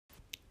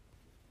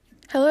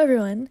Hello,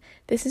 everyone.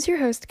 This is your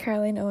host,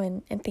 Caroline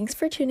Owen, and thanks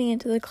for tuning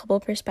into The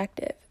Global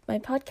Perspective, my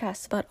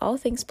podcast about all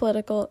things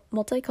political,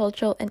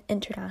 multicultural, and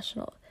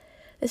international.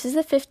 This is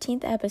the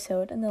 15th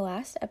episode and the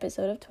last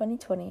episode of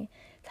 2020,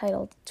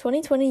 titled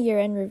 2020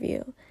 Year-End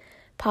Review,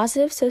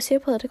 Positive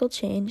Socio-Political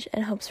Change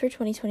and Hopes for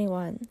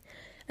 2021.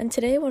 And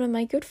today, one of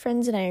my good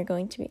friends and I are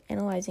going to be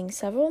analyzing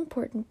several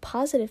important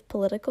positive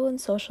political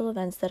and social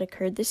events that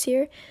occurred this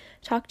year,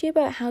 talk to you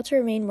about how to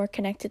remain more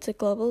connected to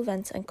global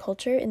events and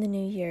culture in the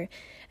new year,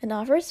 and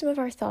offer some of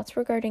our thoughts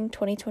regarding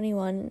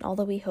 2021 and all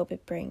that we hope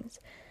it brings.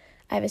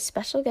 I have a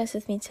special guest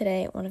with me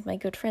today, one of my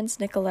good friends,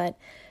 Nicolette,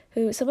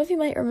 who some of you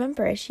might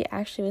remember as she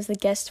actually was the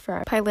guest for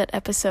our pilot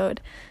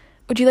episode.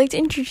 Would you like to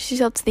introduce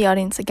yourself to the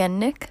audience again,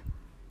 Nick?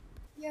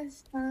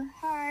 Yes,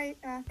 hi.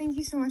 Thank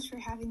you so much for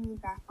having me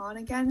back on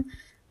again.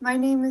 My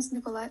name is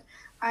Nicolette.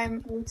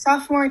 I'm a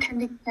sophomore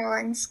attending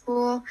Caroline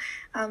School.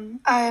 I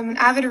am an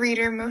avid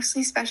reader,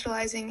 mostly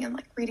specializing in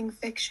reading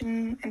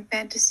fiction and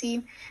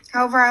fantasy.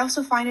 However, I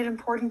also find it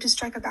important to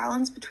strike a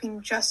balance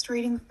between just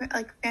reading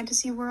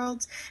fantasy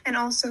worlds and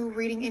also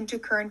reading into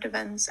current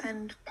events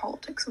and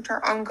politics, which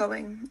are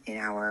ongoing in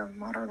our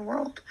modern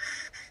world.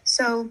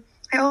 So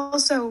I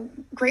also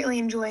greatly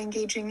enjoy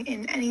engaging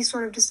in any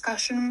sort of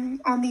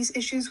discussion on these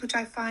issues, which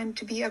I find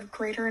to be of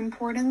greater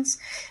importance.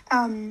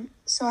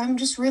 So I'm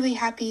just really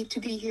happy to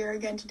be here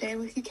again today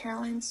with you,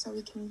 Caroline, so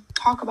we can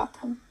talk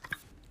about them.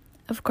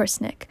 Of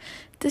course, Nick.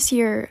 This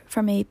year,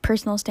 from a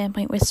personal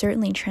standpoint, was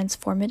certainly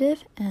transformative,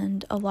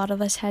 and a lot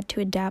of us had to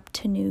adapt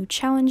to new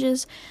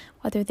challenges,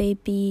 whether they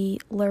be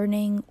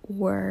learning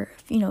or,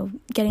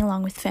 getting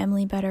along with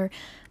family better.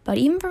 But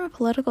even from a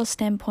political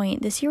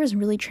standpoint, this year was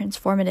really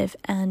transformative,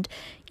 and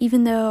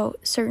even though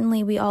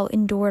certainly we all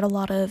endured a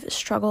lot of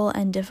struggle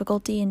and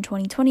difficulty in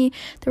 2020,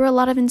 there were a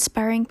lot of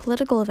inspiring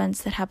political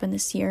events that happened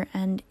this year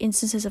and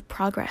instances of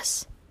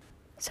progress.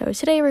 So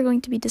today we're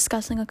going to be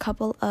discussing a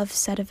couple of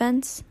said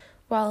events.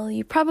 While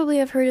you probably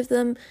have heard of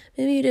them,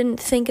 maybe you didn't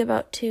think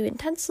about too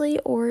intensely,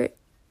 or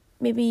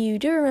maybe you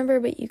do remember,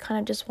 but you kind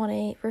of just want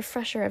a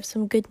refresher of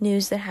some good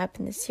news that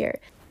happened this year.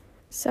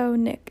 So,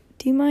 Nick,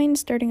 do you mind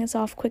starting us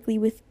off quickly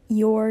with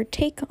your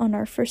take on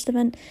our first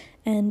event?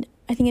 And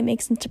I think it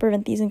makes sense to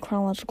prevent these in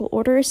chronological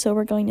order, so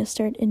we're going to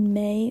start in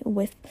May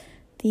with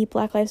the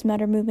Black Lives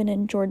Matter movement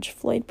and George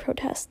Floyd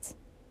protests.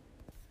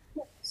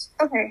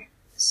 Okay.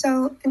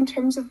 So in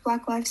terms of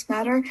Black Lives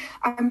Matter,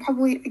 I'm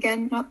probably,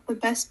 again, not the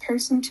best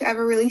person to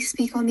ever really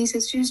speak on these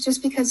issues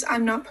just because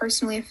I'm not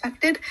personally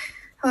affected.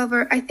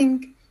 However, I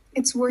think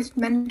it's worth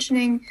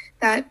mentioning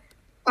that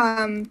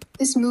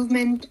this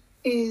movement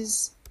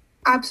is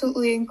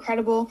absolutely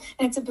incredible,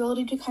 and its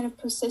ability to kind of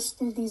persist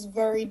through these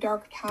very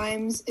dark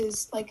times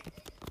is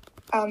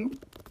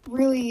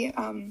really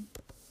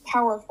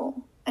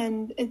powerful.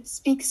 And it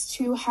speaks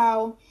to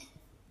how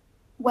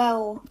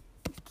well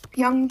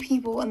young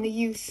people and the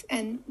youth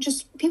and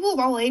just people of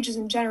all ages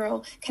in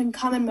general can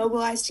come and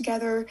mobilize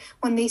together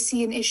when they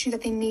see an issue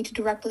that they need to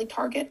directly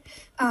target.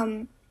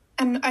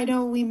 And I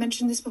know we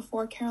mentioned this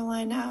before,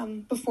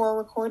 Caroline, before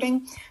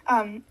recording.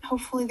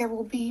 Hopefully there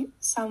will be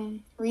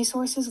some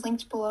resources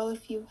linked below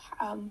if you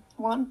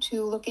want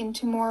to look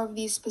into more of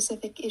these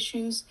specific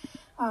issues,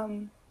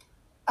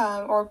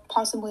 or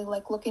possibly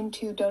look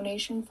into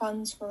donation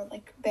funds for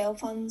bail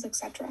funds,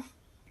 etc.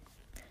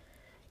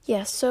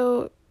 Yeah,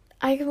 so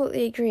I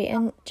completely agree.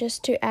 And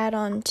just to add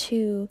on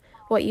to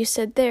what you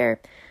said there,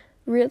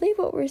 really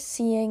what we're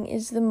seeing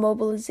is the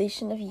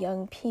mobilization of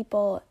young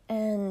people,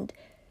 and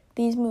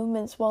these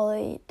movements, while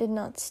they did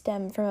not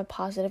stem from a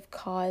positive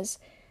cause,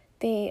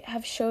 they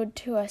have showed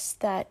to us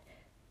that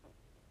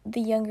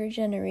the younger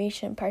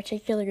generation,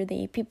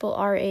 particularly people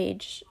our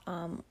age,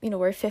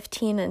 we're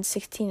 15 and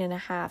 16 and a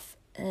half,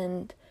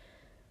 and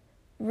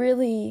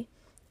really,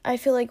 I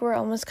feel like we're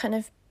almost kind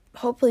of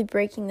hopefully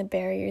breaking the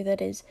barrier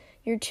that is,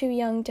 you're too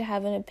young to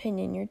have an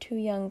opinion, you're too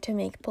young to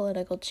make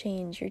political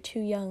change, you're too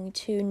young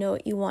to know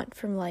what you want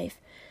from life.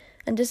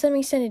 And to some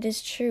extent it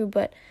is true,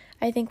 but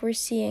I think we're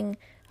seeing,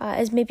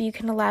 as maybe you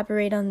can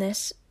elaborate on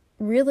this,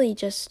 really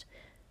just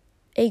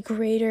a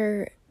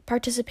greater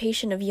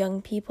participation of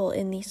young people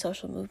in these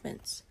social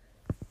movements.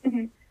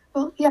 Mm-hmm.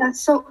 Well, yeah,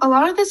 so a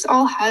lot of this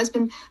all has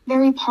been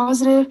very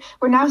positive.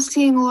 We're now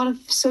seeing a lot of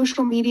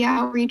social media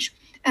outreach,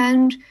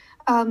 and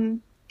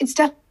it's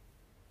definitely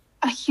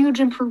a huge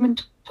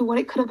improvement to what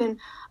it could have been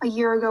a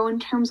year ago in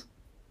terms of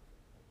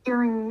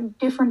hearing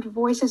different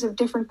voices of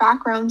different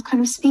backgrounds kind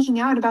of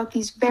speaking out about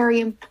these very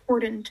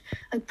important,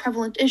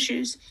 prevalent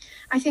issues.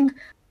 I think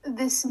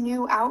this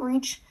new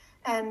outreach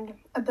and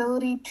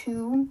ability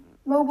to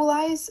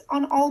mobilize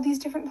on all these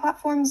different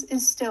platforms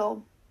is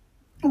still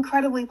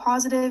incredibly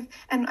positive,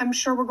 and I'm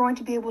sure we're going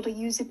to be able to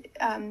use it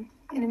in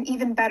an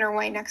even better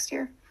way next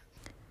year.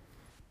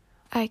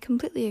 I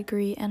completely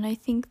agree, and I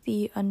think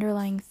the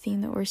underlying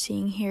theme that we're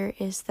seeing here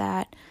is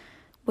that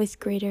with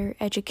greater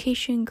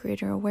education,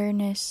 greater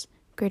awareness,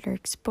 greater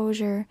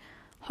exposure,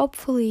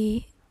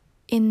 hopefully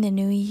in the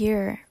new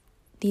year,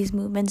 these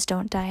movements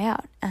don't die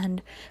out,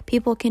 and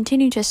people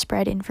continue to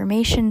spread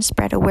information,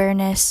 spread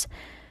awareness,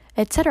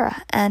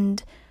 etc.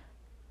 And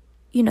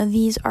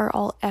these are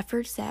all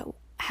efforts that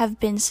have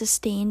been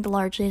sustained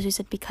largely, as we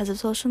said, because of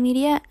social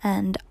media,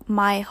 and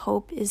my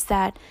hope is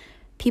that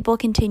people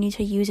continue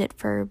to use it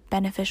for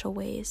beneficial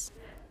ways.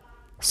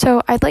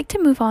 So I'd like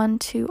to move on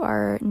to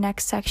our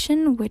next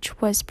section,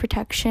 which was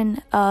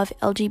protection of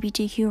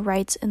LGBTQ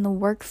rights in the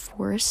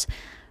workforce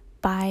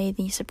by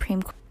the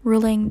Supreme Court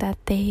ruling that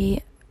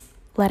they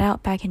let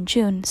out back in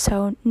June.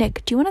 So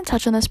Nick, do you want to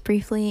touch on this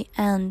briefly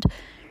and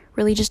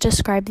really just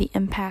describe the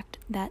impact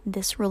that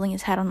this ruling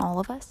has had on all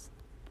of us?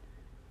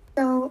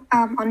 So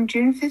on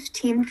June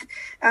 15th,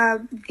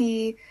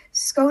 the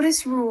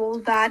SCOTUS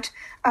ruled that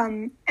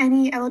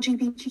any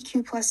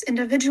LGBTQ plus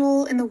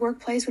individual in the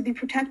workplace would be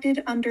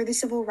protected under the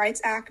Civil Rights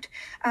Act,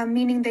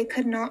 meaning they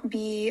could not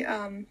be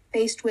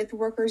faced with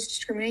workers'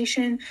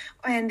 discrimination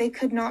and they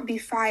could not be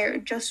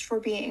fired just for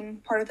being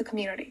part of the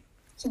community.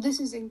 So this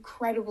is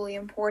incredibly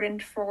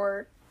important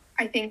for,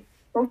 I think,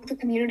 both the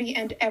community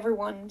and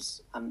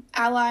everyone's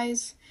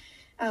allies,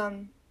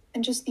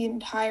 and just the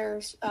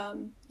entire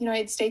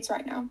United States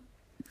right now.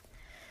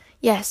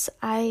 Yes,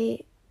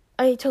 I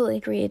totally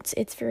agree.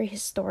 It's very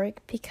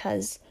historic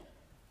because,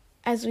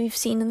 as we've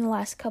seen in the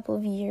last couple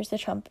of years, the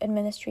Trump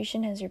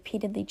administration has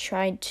repeatedly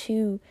tried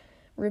to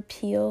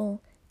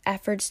repeal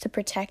efforts to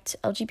protect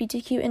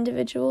LGBTQ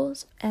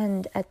individuals,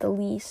 and at the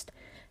least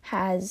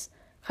has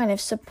kind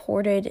of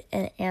supported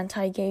an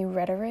anti-gay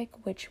rhetoric,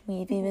 which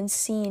we've even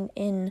seen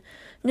in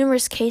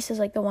numerous cases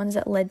like the ones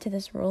that led to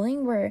this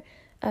ruling, where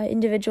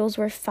individuals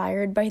were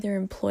fired by their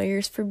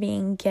employers for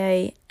being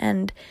gay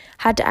and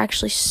had to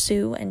actually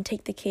sue and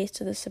take the case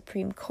to the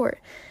Supreme Court.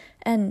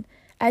 And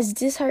as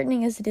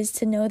disheartening as it is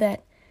to know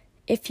that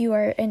if you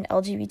are an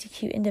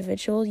LGBTQ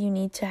individual, you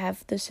need to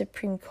have the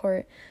Supreme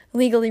Court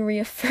legally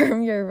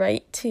reaffirm your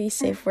right to a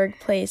safe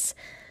workplace,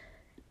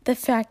 the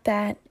fact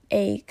that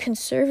a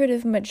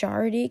conservative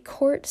majority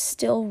court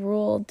still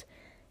ruled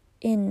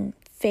in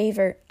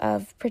favor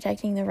of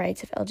protecting the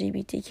rights of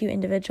LGBTQ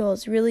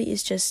individuals really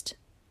is just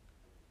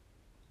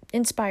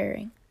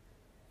inspiring.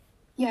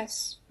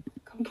 Yes,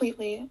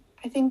 completely.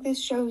 I think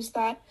this shows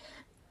that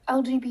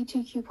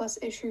LGBTQ plus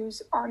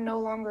issues are no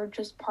longer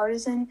just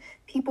partisan.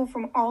 People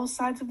from all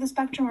sides of the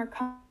spectrum are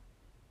coming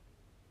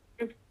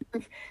to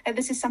prove that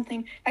this is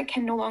something that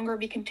can no longer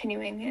be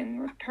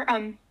continuing.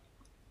 And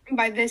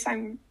by this,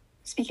 I'm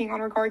speaking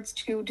on regards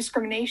to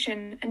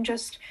discrimination and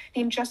just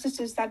the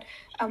injustices that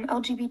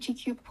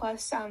LGBTQ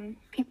plus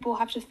people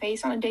have to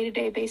face on a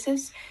day-to-day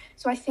basis.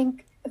 So I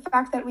think the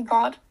fact that we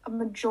got a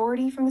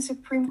majority from the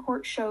Supreme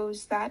Court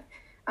shows that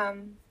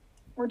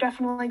we're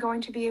definitely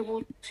going to be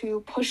able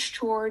to push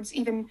towards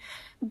even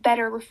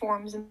better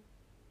reforms.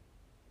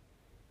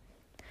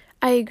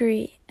 I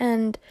agree.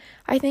 And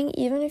I think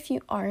even if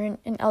you aren't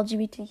an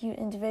LGBTQ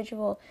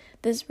individual,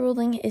 this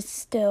ruling is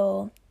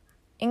still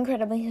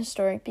incredibly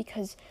historic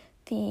because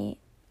the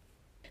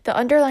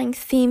underlying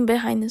theme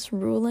behind this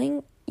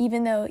ruling,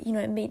 even though,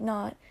 it may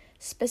not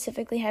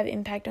specifically have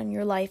impact on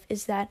your life,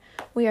 is that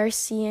we are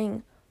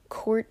seeing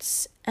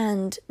courts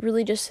and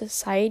really just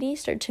society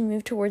start to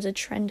move towards a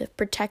trend of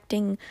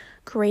protecting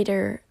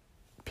greater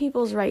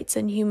people's rights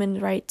and human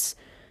rights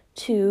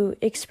to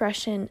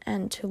expression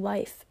and to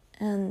life.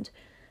 And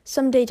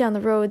someday down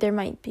the road, there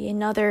might be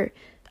another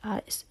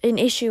an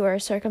issue or a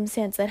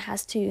circumstance that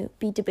has to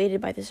be debated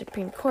by the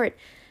Supreme Court.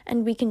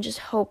 And we can just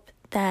hope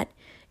that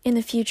in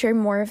the future,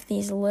 more of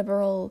these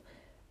liberal,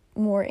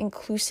 more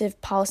inclusive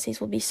policies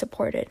will be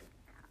supported.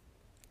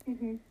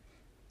 Mm-hmm.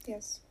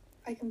 Yes,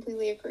 I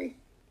completely agree.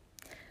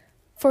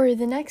 For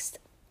the next,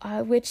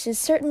 which is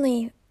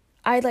certainly,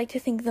 I'd like to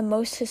think, the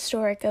most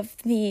historic of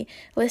the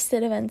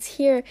listed events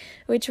here,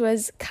 which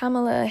was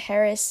Kamala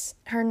Harris,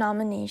 her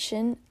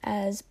nomination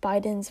as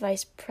Biden's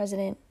vice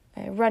president,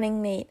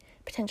 running mate,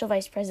 potential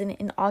vice president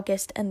in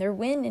August, and their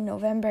win in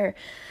November.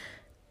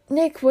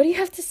 Nick, what do you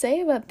have to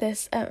say about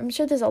this? I'm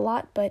sure there's a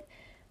lot, but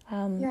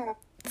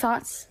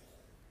thoughts?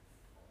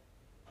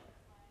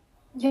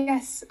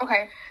 Yes.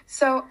 Okay.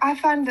 So I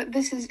found that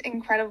this is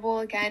incredible.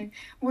 Again,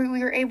 we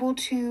were able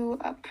to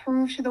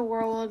prove to the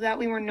world that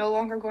we were no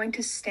longer going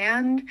to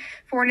stand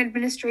for an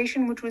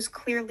administration which was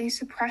clearly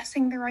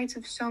suppressing the rights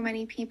of so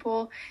many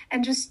people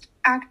and just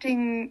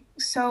acting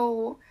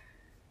so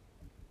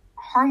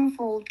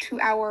harmful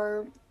to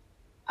our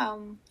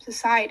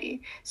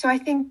society. So I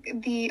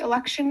think the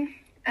election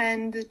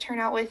and the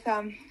turnout with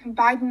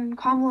Biden,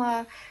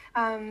 Kamala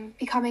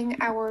becoming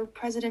our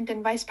president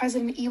and vice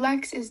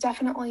president-elects is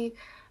definitely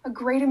a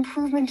great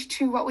improvement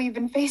to what we've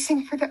been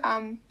facing for the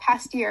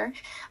past year,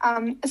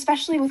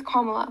 especially with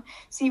Kamala.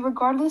 See,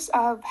 regardless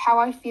of how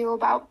I feel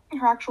about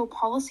her actual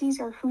policies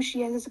or who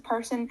she is as a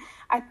person,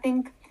 I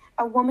think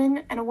a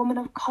woman and a woman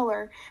of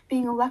color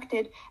being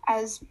elected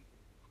as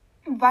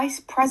Vice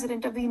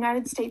President of the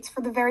United States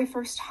for the very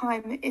first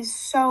time is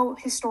so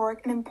historic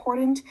and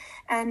important,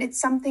 and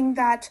it's something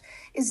that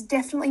is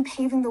definitely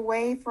paving the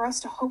way for us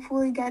to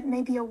hopefully get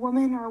maybe a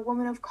woman or a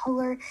woman of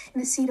color in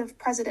the seat of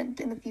president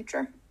in the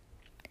future.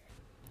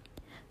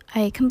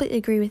 I completely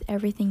agree with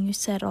everything you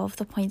said. All of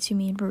the points you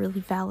made were really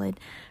valid.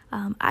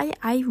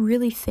 I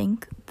really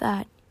think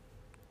that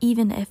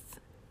even if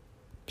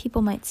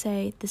people might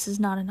say this is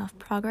not enough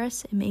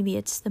progress, and maybe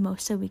it's the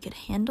most that we could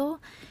handle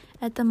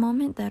at the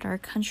moment that our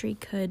country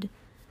could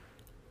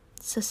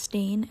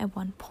sustain at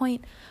one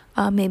point.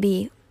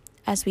 Maybe,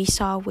 as we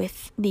saw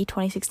with the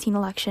 2016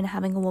 election,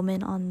 having a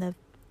woman on the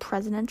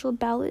presidential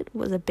ballot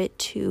was a bit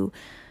too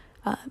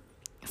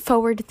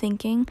forward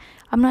thinking.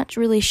 I'm not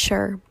really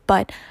sure,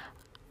 but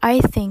I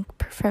think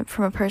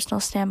from a personal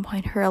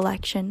standpoint, her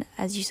election,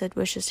 as you said,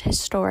 was just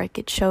historic.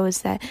 It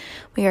shows that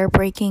we are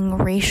breaking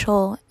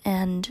racial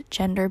and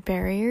gender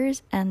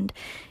barriers, and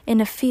in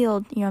a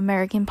field,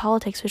 American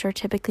politics, which are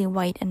typically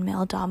white and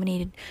male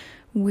dominated,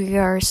 we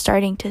are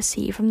starting to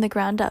see from the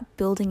ground up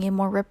building a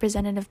more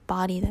representative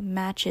body that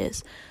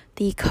matches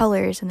the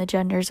colors and the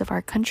genders of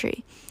our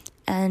country.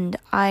 And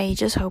I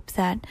just hope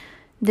that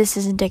this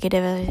is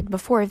indicative, as I said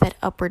before, of that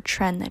upward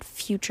trend, that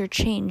future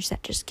change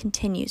that just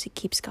continues, it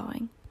keeps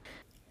going.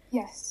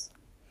 Yes,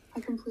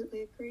 I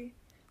completely agree.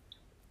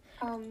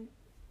 And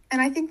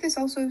I think this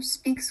also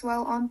speaks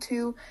well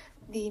onto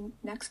the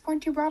next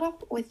point you brought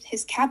up with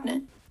his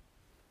cabinet.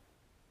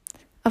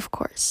 Of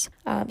course.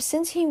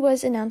 Since he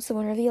was announced the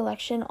winner of the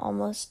election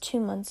almost 2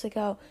 months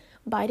ago,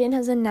 Biden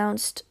has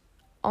announced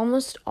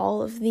almost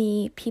all of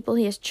the people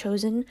he has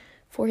chosen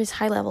for his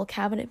high-level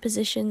cabinet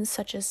positions,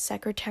 such as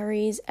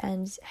secretaries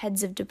and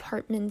heads of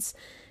departments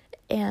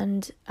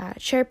and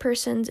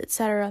chairpersons,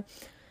 etc.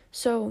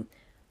 So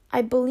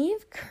I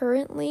believe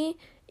currently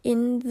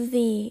in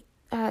the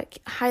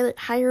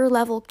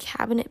higher-level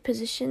cabinet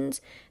positions,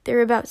 there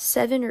are about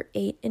 7 or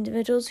 8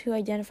 individuals who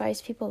identify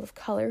as people of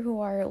color who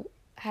are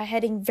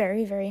heading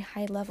very, very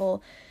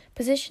high-level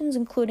positions,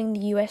 including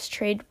the U.S.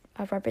 Trade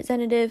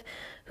Representative,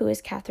 who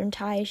is Catherine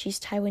Tai. She's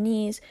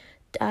Taiwanese.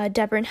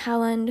 Deborah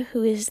Haaland,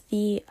 who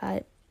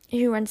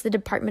runs the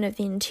Department of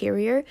the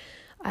Interior,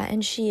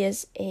 and she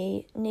is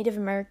a Native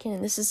American,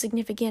 and this is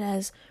significant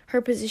as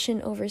her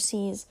position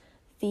oversees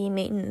the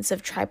maintenance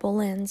of tribal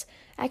lands.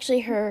 Actually,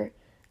 her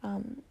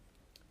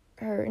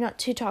not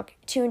to talk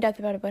too in depth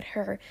about it, but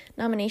her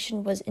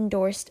nomination was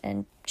endorsed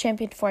and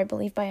championed for, I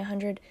believe, by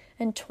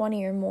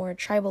 120 or more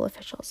tribal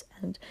officials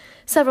and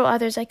several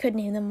others. I could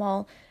name them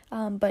all,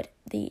 but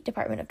the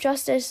Department of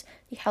Justice,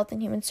 the Health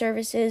and Human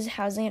Services,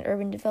 Housing and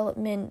Urban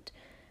Development,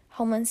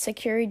 Homeland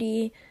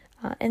Security,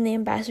 and the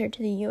Ambassador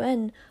to the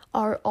UN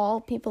are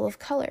all people of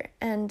color,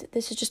 and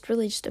this is just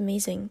really just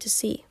amazing to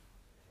see.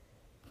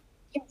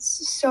 Yes,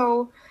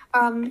 so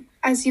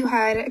as you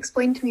had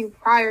explained to me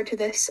prior to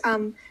this,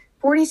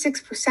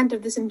 46%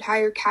 of this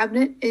entire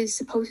cabinet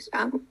is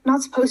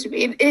not supposed to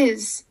be, it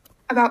is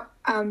about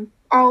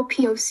all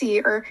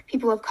POC, or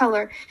people of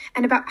color,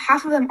 and about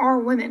half of them are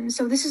women.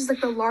 So this is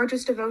like the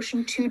largest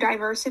devotion to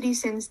diversity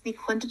since the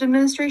Clinton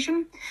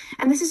administration.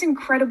 And this is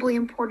incredibly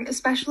important,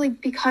 especially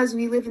because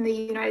we live in the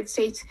United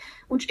States,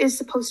 which is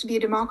supposed to be a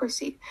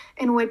democracy,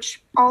 in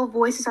which all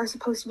voices are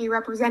supposed to be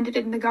represented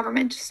in the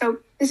government. So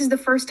this is the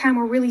first time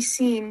we're really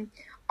seeing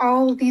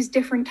all these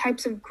different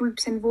types of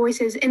groups and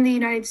voices in the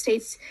United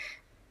States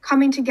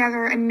coming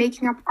together and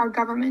making up our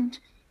government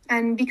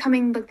and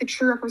becoming like the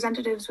true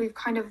representatives we've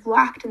kind of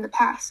lacked in the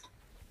past.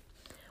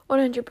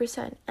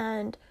 100%.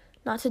 And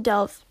not to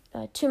delve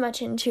too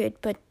much into it,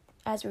 but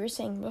as we were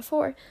saying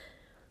before,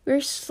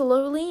 we're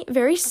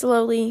very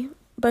slowly,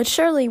 but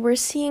surely, we're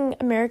seeing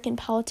American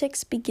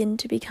politics begin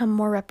to become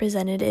more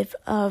representative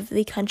of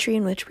the country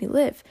in which we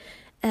live.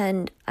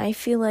 And I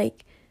feel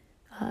like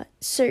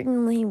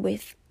certainly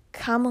with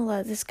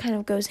Kamala, this kind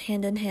of goes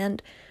hand in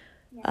hand.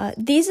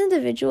 These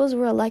individuals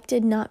were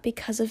elected not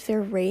because of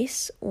their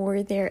race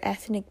or their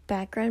ethnic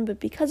background, but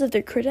because of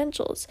their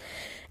credentials.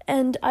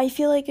 And I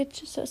feel like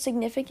it's just so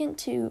significant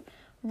to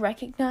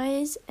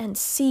recognize and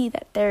see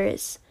that there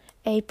is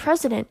a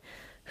president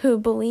who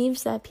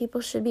believes that people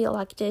should be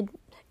elected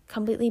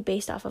completely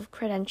based off of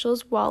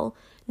credentials while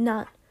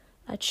not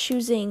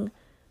choosing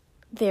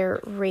their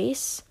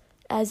race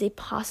as a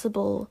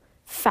possible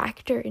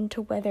factor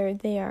into whether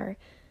they are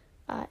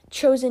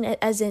chosen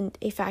as in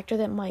a factor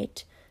that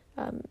might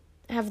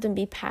have them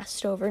be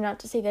passed over. Not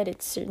to say that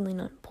it's certainly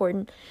not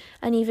important.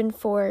 And even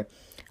for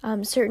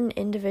certain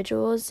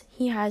individuals,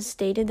 he has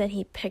stated that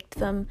he picked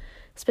them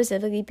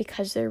specifically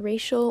because their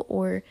racial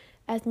or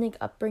ethnic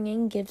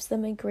upbringing gives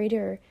them a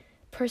greater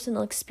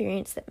personal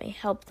experience that may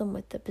help them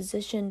with the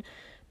position.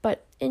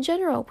 But in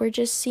general, we're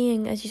just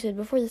seeing, as you said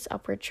before, this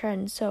upward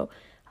trend. So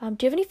do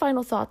you have any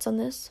final thoughts on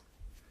this?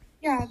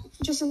 Yeah,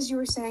 just as you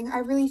were saying, I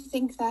really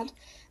think that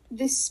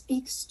this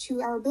speaks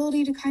to our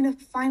ability to kind of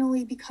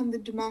finally become the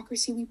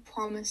democracy we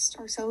promised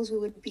ourselves we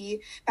would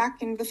be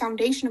back in the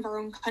foundation of our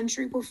own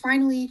country. We're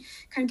finally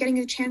kind of getting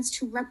a chance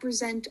to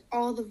represent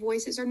all the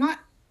voices, or not,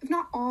 if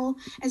not all,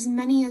 as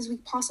many as we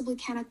possibly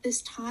can at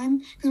this time,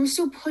 because we're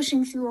still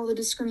pushing through all the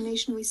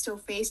discrimination we still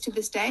face to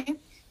this day.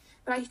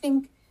 But I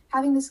think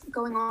having this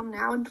going on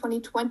now in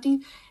 2020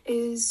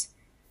 is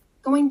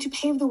going to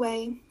pave the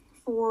way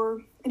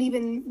for an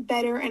even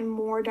better and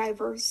more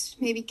diverse,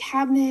 maybe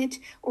cabinet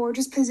or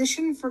just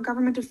position for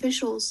government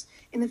officials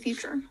in the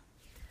future.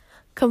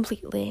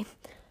 Completely.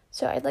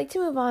 So I'd like to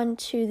move on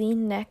to the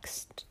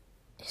next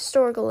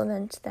historical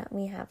event that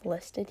we have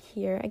listed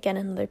here. Again,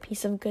 another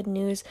piece of good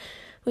news,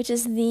 which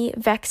is the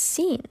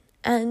vaccine.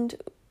 And,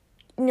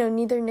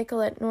 neither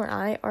Nicolette nor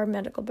I are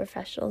medical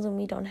professionals, and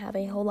we don't have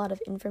a whole lot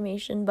of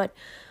information, but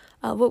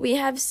what we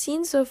have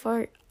seen so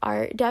far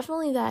are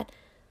definitely that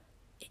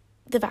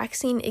the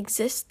vaccine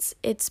exists.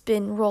 It's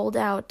been rolled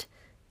out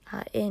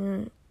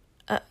already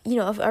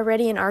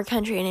in our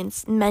country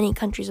and in many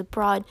countries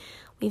abroad.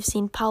 We've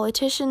seen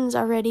politicians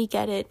already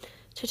get it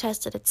to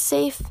test that it's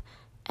safe,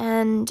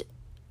 and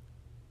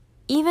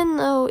even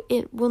though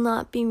it will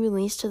not be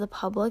released to the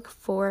public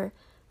for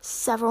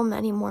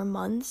many more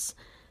months,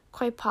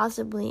 quite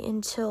possibly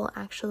until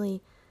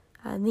actually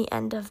the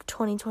end of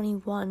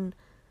 2021,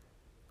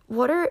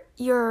 what's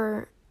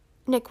your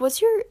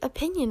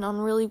opinion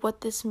on really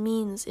what this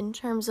means in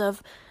terms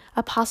of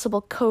a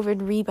possible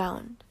COVID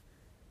rebound?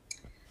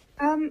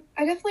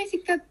 I definitely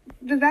think that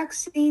the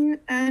vaccine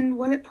and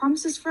what it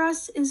promises for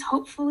us is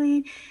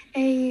hopefully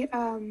a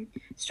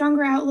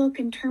stronger outlook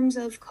in terms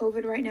of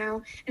COVID right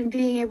now and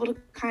being able to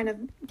kind of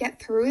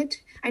get through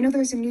it. I know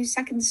there's a new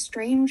second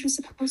strain which is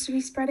supposed to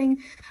be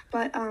spreading,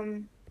 but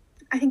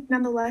I think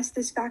nonetheless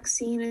this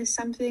vaccine is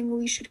something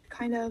we should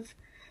kind of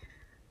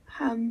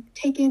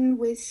take in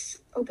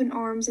with open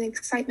arms and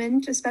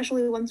excitement,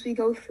 especially once we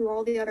go through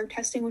all the other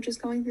testing which is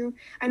going through.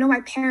 I know my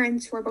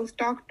parents, who are both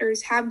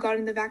doctors, have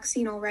gotten the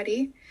vaccine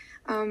already.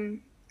 And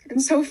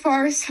so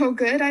far, so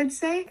good, I'd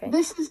say. Okay.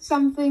 This is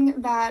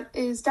something that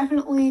is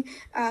definitely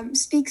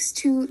speaks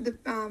to the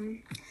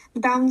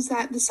bounds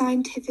that the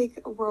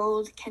scientific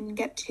world can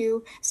get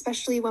to,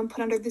 especially when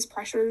put under this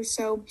pressure.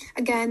 So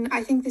again,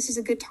 I think this is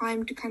a good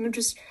time to kind of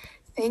just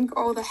thank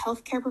all the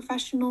healthcare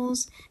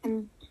professionals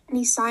and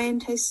any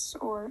scientists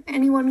or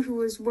anyone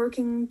who is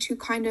working to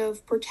kind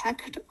of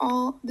protect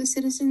all the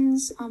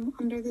citizens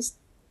under this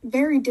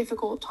very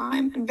difficult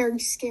time and very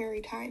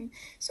scary time.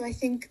 So I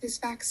think this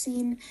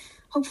vaccine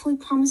hopefully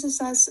promises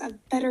us a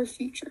better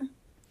future.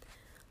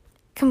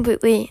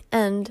 Completely.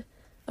 And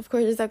of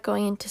course, without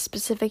going into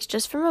specifics,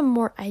 just from a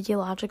more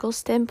ideological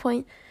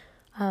standpoint,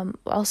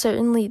 while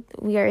certainly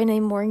we are in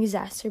a more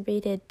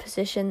exacerbated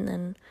position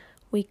than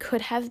we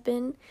could have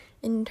been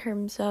in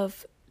terms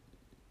of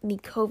the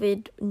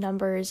COVID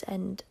numbers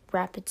and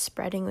rapid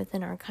spreading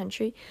within our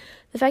country,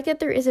 the fact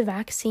that there is a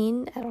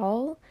vaccine at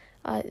all,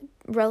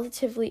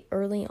 relatively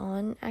early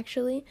on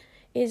actually,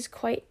 is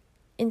quite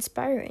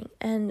inspiring.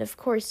 And of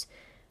course,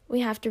 we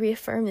have to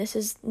reaffirm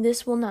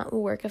this will not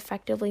work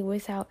effectively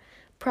without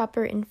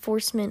proper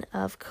enforcement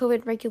of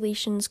COVID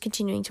regulations,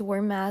 continuing to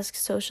wear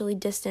masks, socially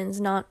distance,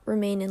 not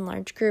remain in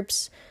large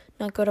groups,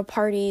 not go to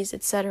parties,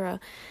 etc.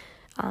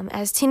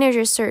 As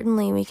teenagers,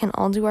 certainly we can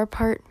all do our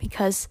part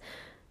because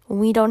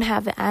we don't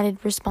have added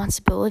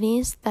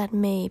responsibilities that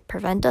may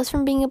prevent us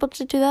from being able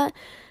to do that.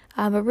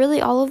 But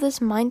really, all of this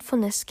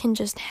mindfulness can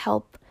just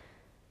help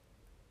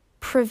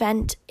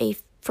prevent a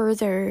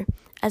further,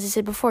 as I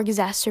said before,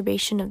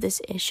 exacerbation of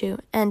this issue.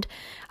 And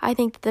I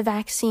think that the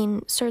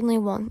vaccine certainly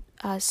won't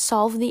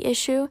solve the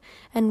issue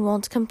and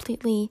won't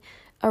completely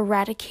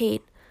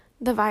eradicate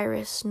the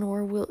virus,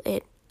 nor will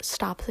it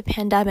stop the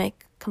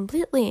pandemic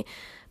completely.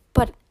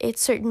 But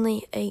it's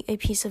certainly a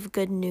piece of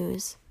good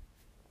news.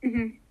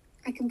 Mm-hmm.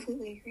 I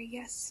completely agree,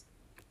 yes.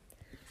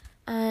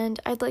 And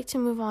I'd like to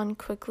move on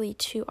quickly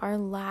to our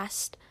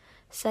last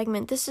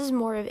segment. This is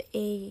more of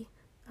a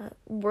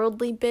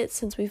worldly bit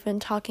since we've been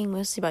talking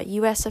mostly about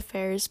U.S.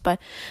 affairs, but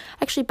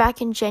actually back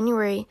in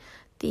January,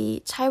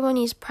 the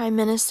Taiwanese Prime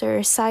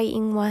Minister Tsai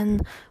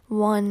Ing-wen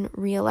won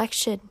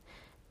re-election,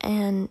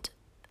 and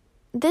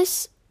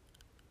this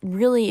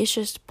really is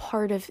just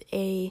part of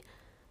a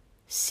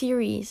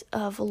series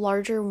of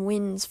larger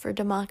wins for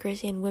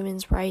democracy and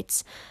women's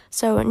rights.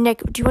 So,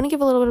 Nick, do you want to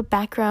give a little bit of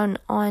background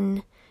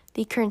on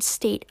the current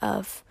state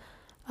of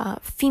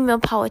female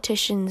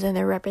politicians and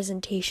their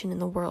representation in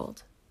the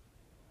world?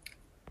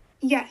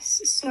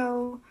 Yes,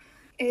 so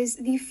is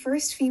the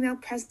first female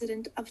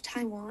president of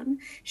Taiwan.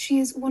 She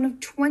is one of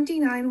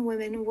 29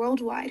 women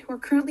worldwide who are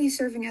currently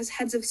serving as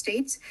heads of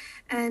states,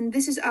 and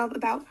this is of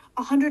about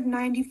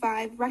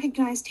 195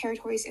 recognized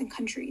territories and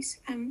countries.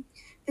 And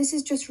this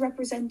is just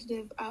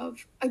representative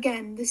of,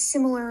 again, this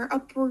similar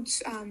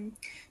upwards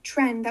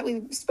trend that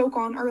we spoke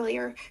on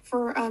earlier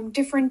for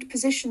different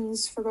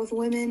positions for both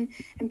women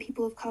and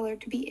people of color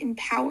to be in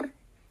power.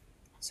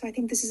 So I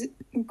think this is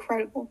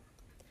incredible.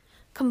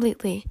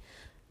 Completely.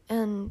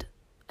 And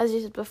as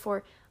you said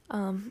before,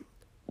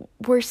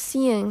 we're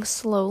seeing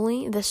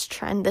slowly this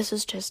trend. This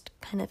is just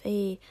kind of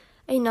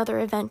another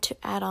event to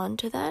add on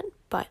to that,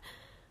 but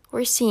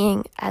we're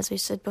seeing, as we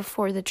said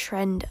before, the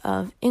trend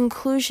of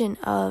inclusion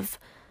of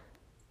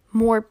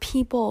more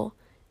people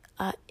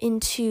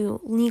into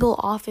legal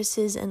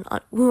offices and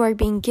who are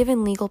being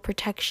given legal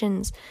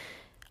protections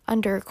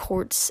under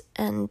courts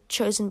and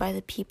chosen by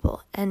the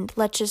people. And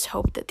let's just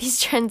hope that these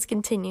trends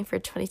continue for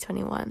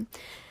 2021.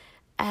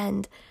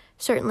 And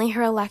certainly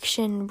her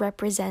election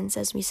represents,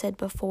 as we said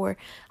before,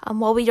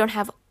 while we don't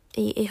have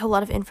a whole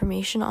lot of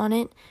information on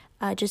it,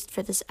 just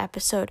for this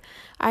episode,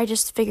 I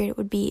just figured it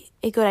would be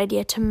a good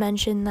idea to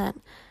mention that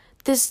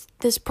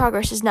this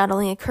progress is not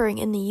only occurring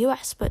in the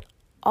U.S., but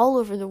all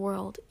over the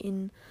world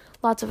in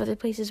lots of other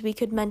places. We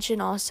could mention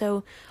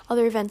also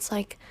other events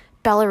like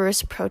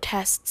Belarus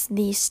protests,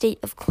 the state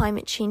of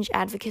climate change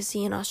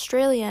advocacy in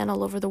Australia and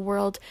all over the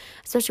world,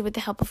 especially with the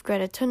help of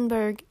Greta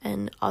Thunberg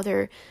and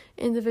other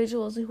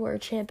individuals who are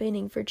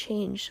championing for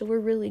change. So we're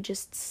really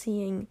just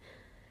seeing,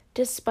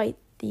 despite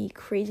the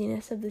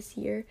craziness of this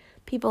year,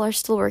 people are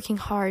still working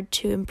hard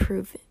to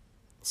improve it.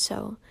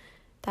 So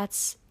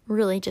that's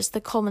really just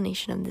the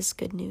culmination of this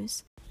good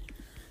news.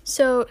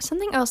 So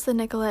something else that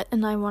Nicolette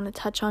and I want to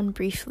touch on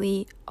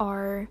briefly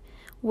are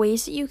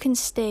ways that you can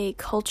stay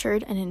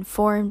cultured and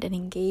informed and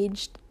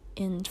engaged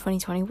in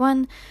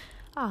 2021.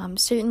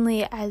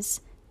 Certainly,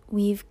 as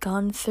we've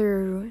gone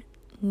through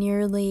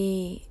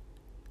nearly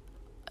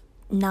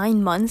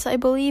 9 months, I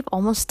believe,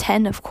 almost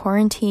 10 of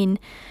quarantine,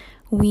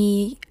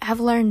 we have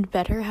learned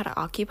better how to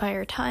occupy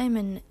our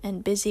time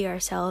and busy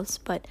ourselves,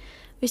 but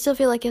we still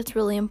feel like it's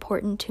really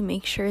important to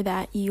make sure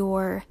that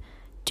you're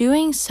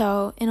doing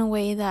so in a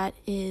way that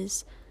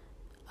is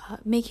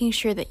making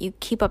sure that you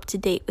keep up to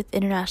date with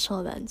international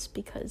events,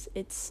 because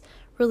it's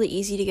really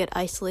easy to get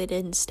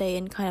isolated and stay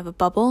in kind of a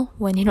bubble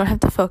when you don't have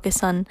to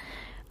focus on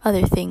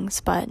other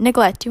things. But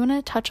Nicolette, do you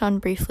want to touch on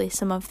briefly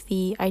some of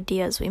the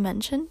ideas we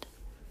mentioned?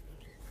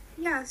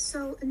 Yeah,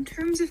 so in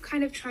terms of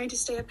kind of trying to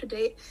stay up to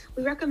date,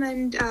 we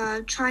recommend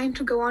trying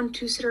to go on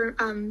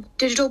to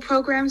digital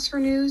programs for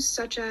news,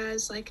 such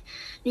as like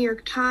New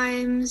York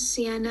Times,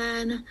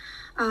 CNN,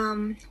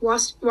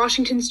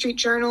 Washington Street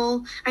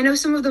Journal. I know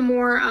some of the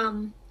more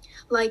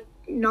like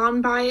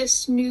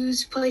non-biased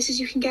news places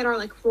you can get are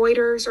like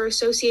Reuters or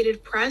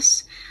Associated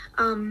Press.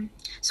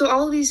 So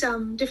all of these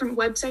different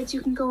websites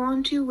you can go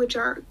on to, which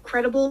are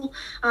credible,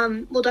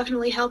 will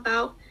definitely help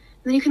out.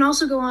 And then you can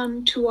also go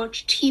on to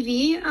watch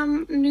TV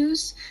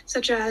news,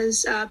 such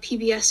as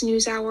PBS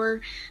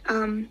NewsHour,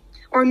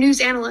 or news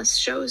analyst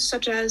shows,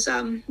 such as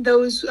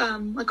those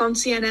like on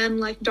CNN,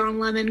 like Don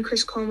Lemon,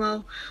 Chris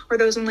Cuomo, or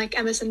those on like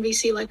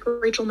MSNBC, like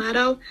Rachel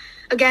Maddow.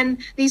 Again,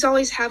 these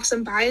always have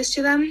some bias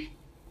to them.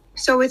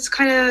 So it's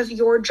kind of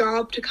your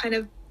job to kind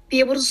of be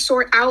able to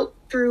sort out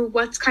through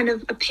what's kind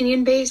of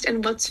opinion-based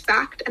and what's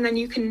fact, and then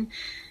you can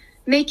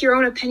make your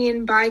own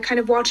opinion by kind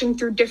of watching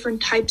through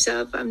different types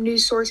of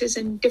news sources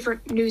and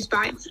different news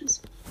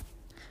biases.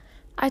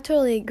 I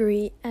totally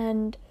agree,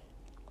 and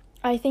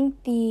I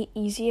think the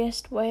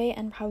easiest way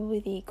and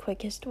probably the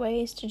quickest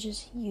way is to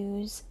just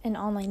use an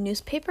online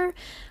newspaper.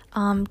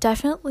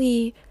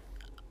 Definitely,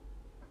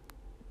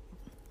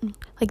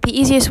 like the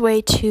easiest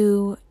way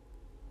to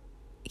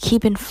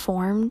keep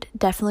informed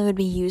definitely would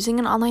be using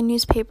an online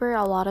newspaper.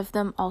 A lot of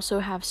them also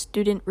have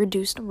student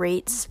reduced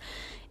rates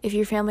if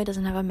your family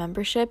doesn't have a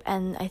membership,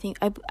 and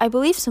I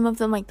believe some of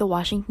them, like the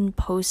Washington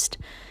Post,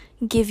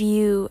 give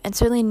you, and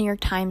certainly New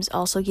York Times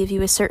also give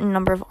you a certain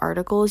number of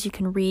articles you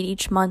can read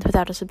each month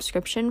without a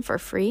subscription for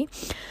free.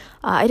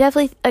 I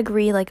definitely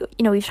agree, like,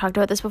 we've talked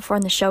about this before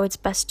on the show, it's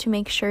best to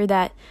make sure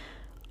that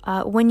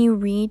when you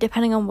read,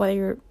 depending on whether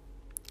you're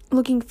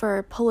looking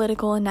for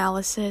political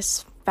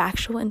analysis,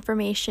 factual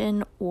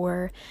information,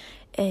 or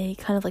a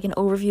kind of like an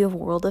overview of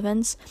world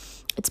events,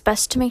 it's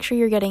best to make sure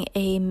you're getting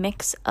a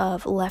mix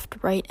of left,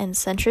 right, and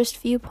centrist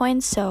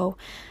viewpoints. So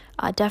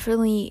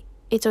definitely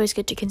it's always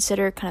good to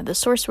consider kind of the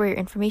source where your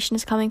information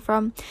is coming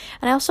from.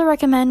 And I also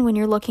recommend, when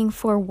you're looking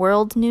for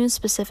world news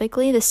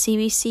specifically, the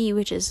CBC,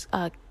 which is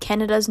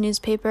Canada's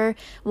newspaper,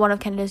 one of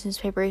Canada's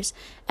newspapers,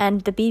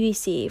 and the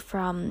BBC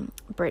from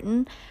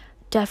Britain,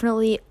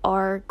 definitely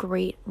are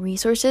great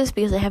resources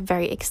because they have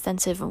very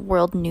extensive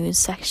world news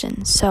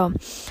sections. So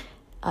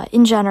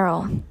in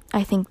general,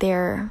 I think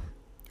they're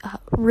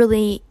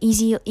really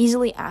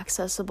easily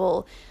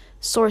accessible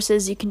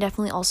sources. You can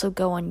definitely also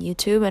go on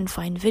YouTube and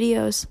find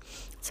videos,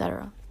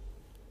 etc.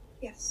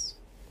 Yes.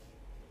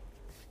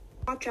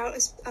 Watch out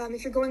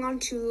if you're going on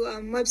to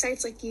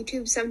websites like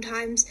YouTube.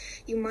 Sometimes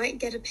you might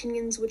get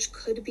opinions which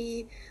could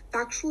be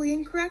factually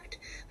incorrect,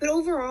 but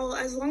overall,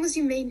 as long as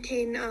you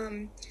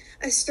maintain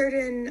a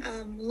certain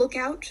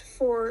lookout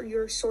for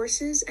your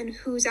sources and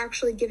who's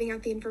actually giving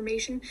out the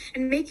information,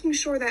 and making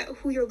sure that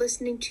who you're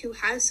listening to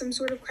has some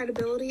sort of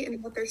credibility in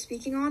what they're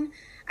speaking on,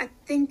 I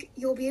think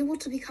you'll be able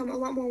to become a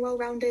lot more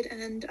well-rounded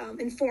and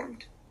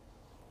informed.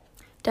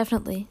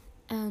 Definitely.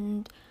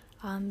 And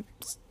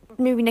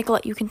maybe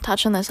Nicolette, you can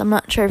touch on this. I'm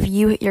not sure if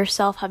you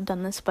yourself have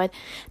done this, but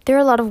there are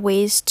a lot of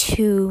ways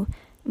to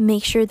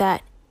make sure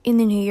that in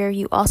the new year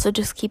you also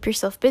just keep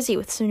yourself busy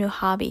with some new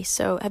hobbies.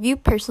 So have you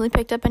personally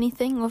picked up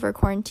anything over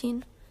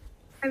quarantine?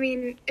 I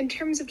mean, in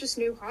terms of just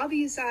new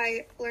hobbies,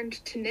 I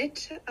learned to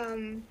knit.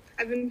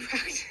 I've learned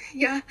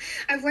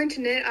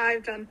to knit.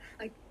 I've done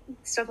like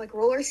stuff like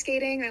roller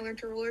skating. I learned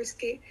to roller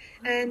skate,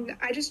 and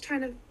I just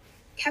kind of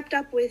kept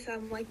up with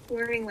like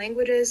learning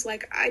languages.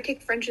 Like, I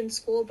take French in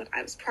school, but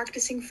I was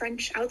practicing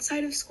French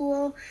outside of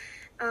school,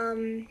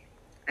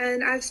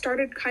 and I've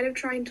started kind of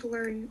trying to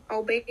learn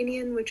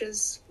Albanian, which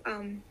is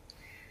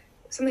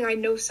something I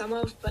know some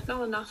of, but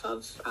not enough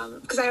of,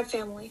 because I have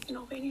family in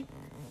Albania.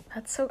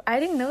 I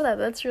didn't know that.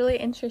 That's really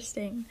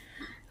interesting.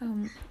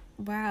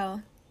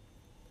 Wow.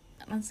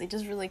 honestly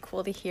just really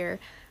cool to hear.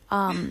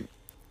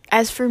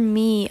 As for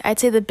me, I'd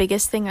say the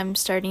biggest thing I'm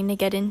starting to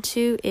get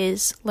into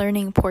is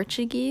learning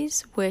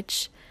Portuguese,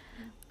 which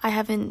I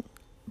haven't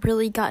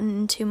really gotten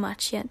into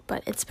much yet,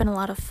 but it's been a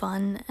lot of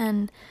fun.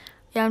 And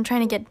yeah, I'm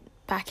trying to get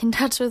back in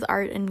touch with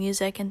art and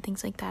music and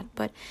things like that.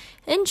 But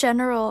in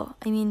general,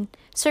 I mean,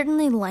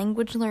 certainly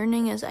language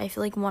learning is, I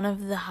feel like, one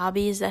of the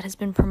hobbies that has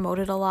been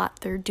promoted a lot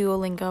through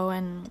Duolingo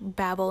and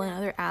Babbel and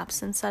other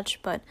apps and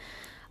such. But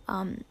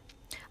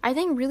I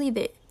think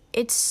really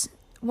it's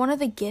one of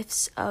the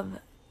gifts of,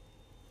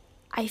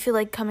 I feel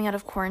like, coming out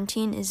of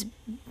quarantine is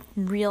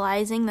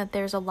realizing that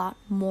there's a lot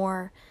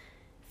more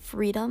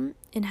freedom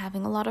in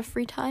having a lot of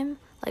free time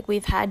like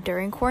we've had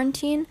during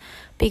quarantine,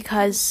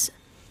 because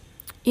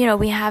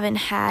we haven't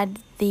had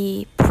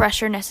the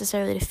pressure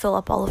necessarily to fill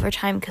up all of our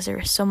time because there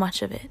is so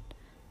much of it.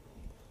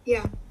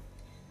 Yeah,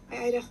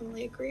 I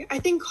definitely agree. I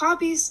think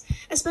hobbies,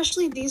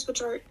 especially these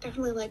which are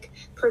definitely like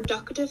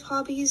productive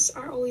hobbies,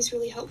 are always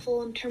really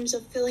helpful in terms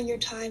of filling your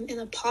time in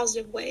a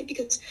positive way,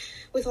 because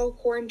with all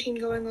quarantine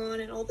going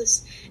on and all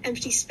this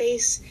empty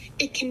space,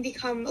 it can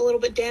become a little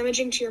bit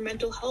damaging to your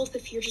mental health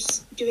if you're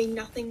just doing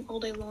nothing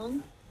all day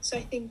long. So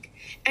I think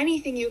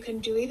anything you can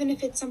do, even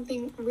if it's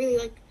something really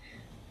like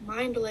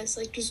mindless,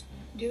 like just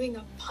doing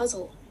a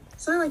puzzle,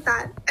 something like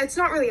that, it's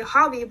not really a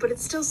hobby, but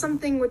it's still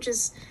something which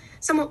is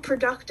somewhat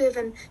productive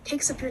and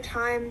takes up your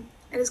time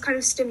and is kind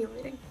of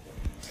stimulating.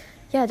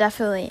 Yeah,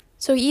 definitely.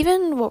 So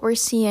even what we're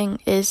seeing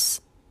is,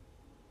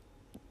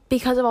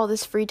 because of all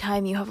this free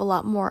time, you have a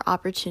lot more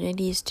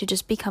opportunities to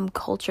just become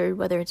cultured,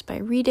 whether it's by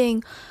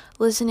reading,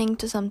 listening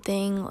to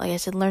something, like I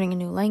said, learning a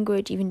new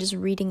language, even just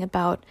reading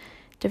about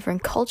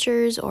different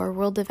cultures or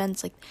world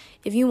events. Like,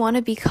 if you want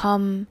to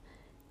become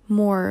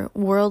more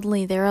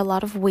worldly, there are a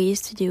lot of ways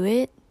to do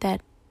it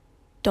that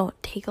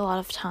don't take a lot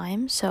of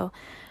time. So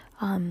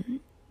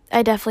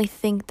I definitely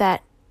think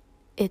that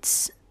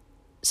it's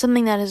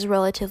something that is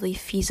relatively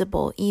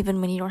feasible even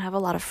when you don't have a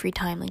lot of free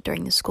time, like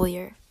during the school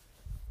year.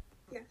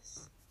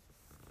 Yes.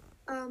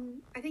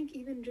 I think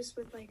even just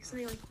with like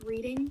something like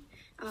reading,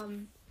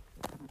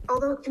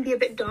 although it can be a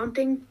bit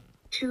daunting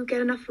to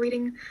get enough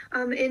reading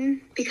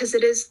in, because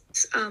it is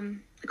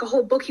like a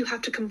whole book you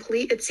have to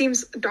complete. It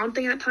seems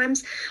daunting at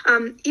times.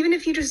 Even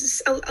if you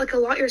just like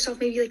allot yourself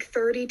maybe like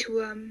 30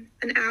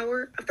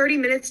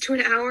 minutes to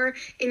an hour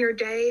in your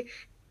day,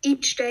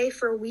 each day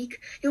for a week,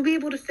 you'll be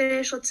able to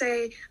finish, let's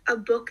say, a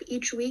book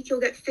each week. You'll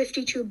get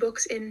 52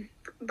 books in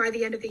by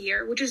the end of the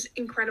year, which is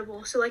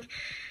incredible. So like,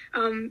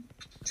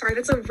 sorry,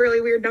 that's a really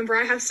weird number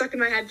I have stuck in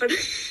my head, but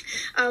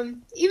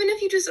even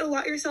if you just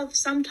allot yourself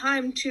some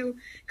time to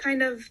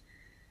kind of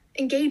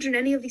engage in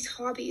any of these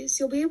hobbies,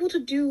 you'll be able to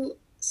do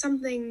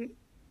something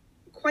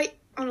quite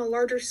on a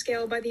larger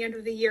scale by the end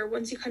of the year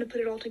once you kind of put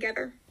it all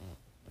together.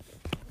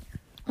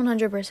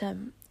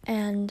 100%.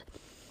 And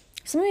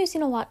something we've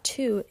seen a lot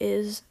too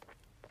is,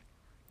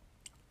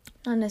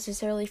 not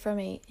necessarily from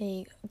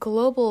a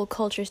global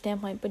culture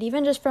standpoint, but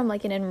even just from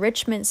like an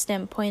enrichment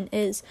standpoint,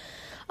 is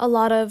a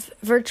lot of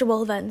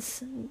virtual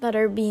events that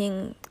are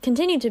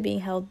continue to be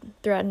held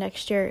throughout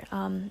next year.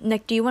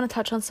 Nick, do you want to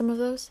touch on some of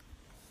those?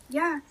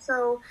 Yeah,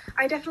 so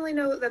I definitely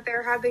know that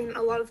they're having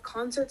a lot of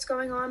concerts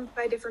going on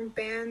by different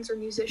bands or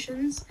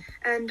musicians,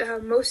 and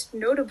most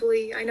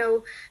notably, I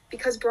know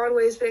because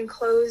Broadway has been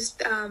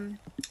closed,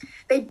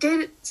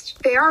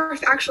 they are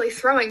actually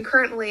throwing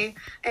currently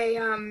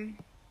a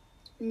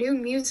new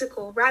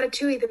musical,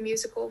 Ratatouille the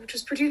musical, which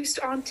was produced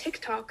on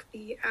TikTok,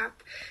 the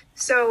app.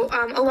 So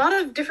a lot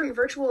of different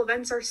virtual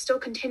events are still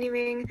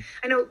continuing.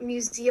 I know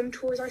museum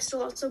tours are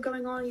still also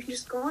going on. You can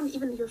just go on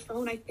even your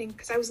phone, I think,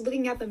 because I was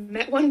looking at the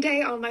Met one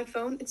day on my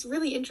phone. It's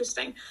really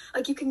interesting.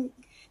 Like, you can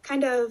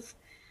kind of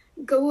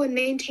go and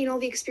maintain all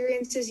the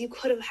experiences you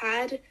could have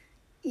had,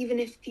 even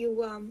if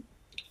you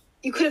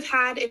could have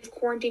had if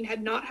quarantine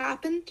had not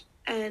happened,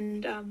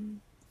 and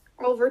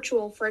all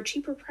virtual for a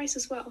cheaper price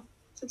as well.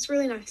 So it's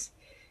really nice.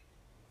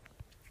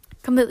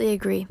 Completely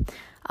agree.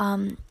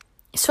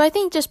 So I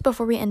think just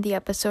before we end the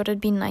episode,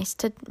 it'd be nice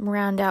to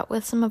round out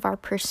with some of our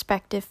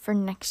perspective for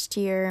next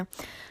year,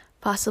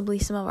 possibly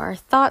some of our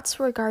thoughts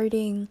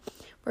regarding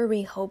where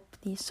we hope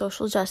these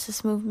social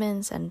justice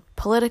movements and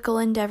political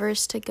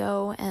endeavors to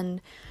go,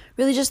 and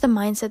really just the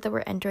mindset that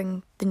we're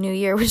entering the new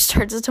year, which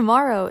starts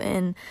tomorrow.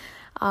 And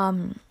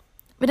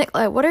but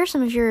Nicola, what are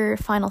some of your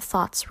final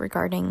thoughts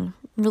regarding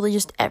really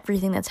just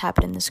everything that's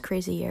happened in this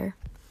crazy year?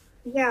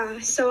 Yeah,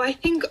 so I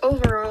think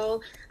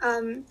overall,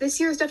 this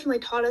year has definitely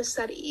taught us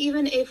that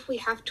even if we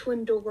have to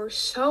endure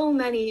so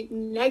many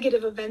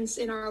negative events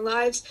in our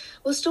lives,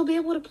 we'll still be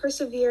able to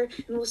persevere,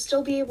 and we'll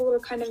still be able to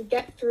kind of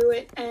get through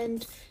it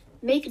and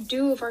make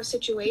do of our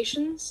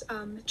situations.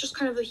 It's just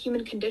kind of the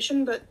human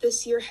condition, but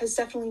this year has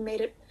definitely made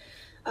it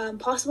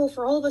possible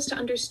for all of us to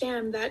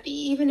understand that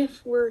even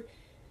if we're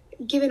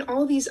given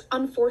all these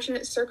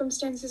unfortunate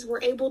circumstances,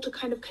 we're able to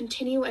kind of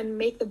continue and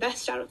make the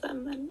best out of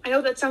them. And I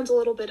know that sounds a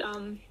little bit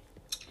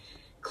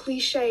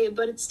cliche,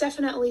 but it's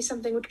definitely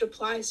something which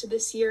applies to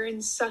this year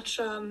in such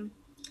a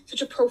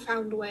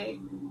profound way.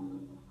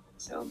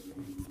 So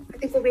I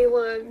think we'll be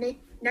able to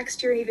make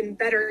next year an even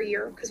better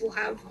year because we'll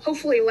have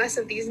hopefully less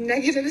of these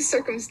negative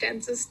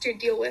circumstances to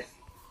deal with.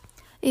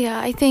 Yeah,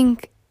 I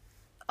think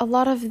a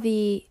lot of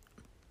the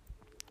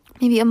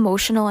maybe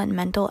emotional and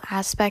mental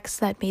aspects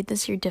that made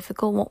this year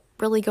difficult won't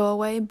really go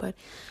away, but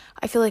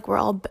I feel like we're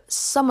all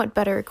somewhat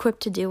better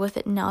equipped to deal with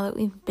it now that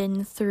we've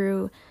been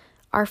through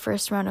our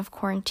first round of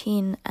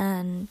quarantine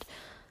and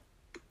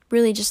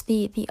really just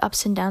the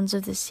ups and downs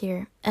of this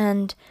year.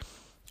 And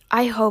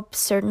I hope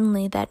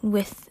certainly that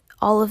with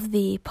all of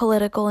the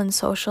political and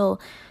social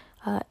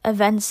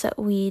events that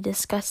we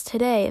discussed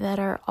today that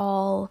are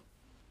all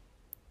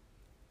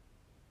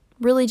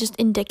really just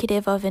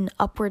indicative of an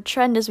upward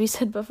trend, as we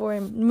said before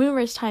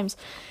numerous times,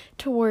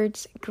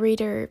 towards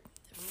greater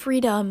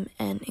freedom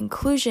and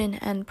inclusion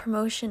and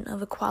promotion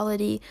of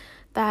equality,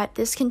 that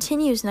this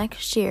continues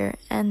next year,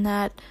 and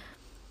that,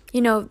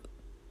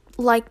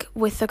 like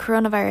with the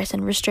coronavirus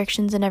and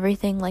restrictions and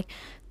everything, like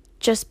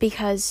just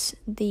because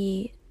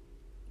the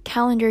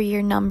calendar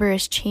year number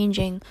is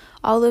changing,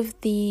 all of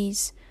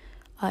these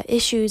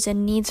issues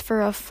and needs for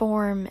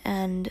reform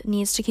and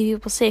needs to keep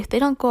people safe, they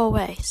don't go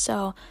away.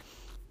 So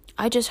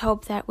I just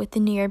hope that with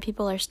the new year,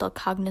 people are still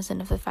cognizant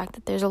of the fact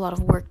that there's a lot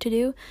of work to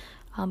do,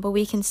 but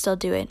we can still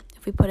do it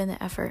if we put in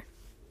the effort.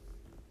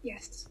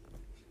 Yes.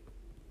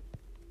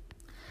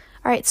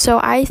 All right, so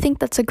I think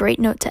that's a great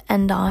note to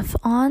end off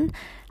on.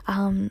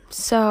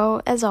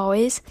 So as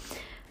always,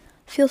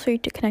 feel free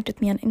to connect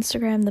with me on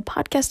Instagram. The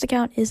podcast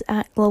account is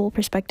at Global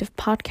Perspective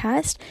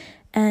Podcast.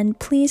 And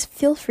please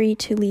feel free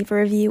to leave a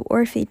review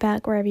or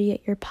feedback wherever you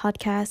get your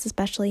podcasts,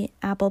 especially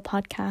Apple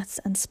Podcasts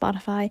and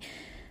Spotify.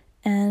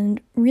 And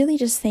really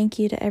just thank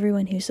you to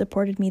everyone who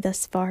supported me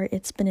thus far.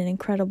 It's been an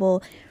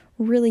incredible,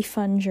 really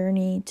fun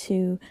journey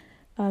to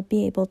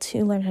be able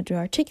to learn how to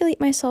articulate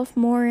myself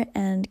more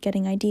and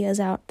getting ideas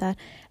out that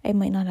I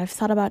might not have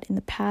thought about in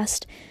the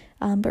past.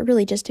 But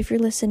really just if you're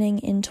listening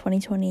in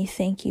 2020,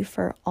 thank you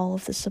for all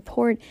of the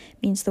support.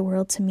 It means the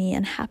world to me,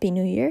 and Happy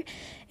New Year.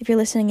 If you're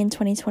listening in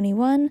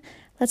 2021,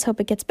 let's hope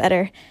it gets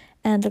better.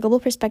 And the Global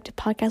Perspective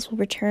podcast will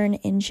return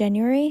in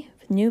January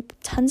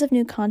with tons of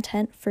new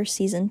content for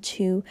season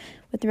 2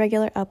 with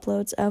regular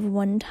uploads of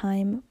 1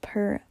 time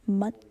per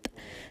month.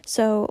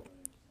 So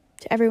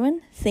to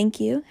everyone, thank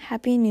you.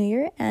 Happy New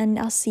Year, and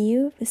I'll see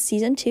you with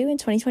season 2 in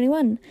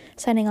 2021.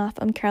 Signing off,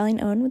 I'm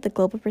Caroline Owen with the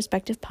Global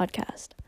Perspective podcast.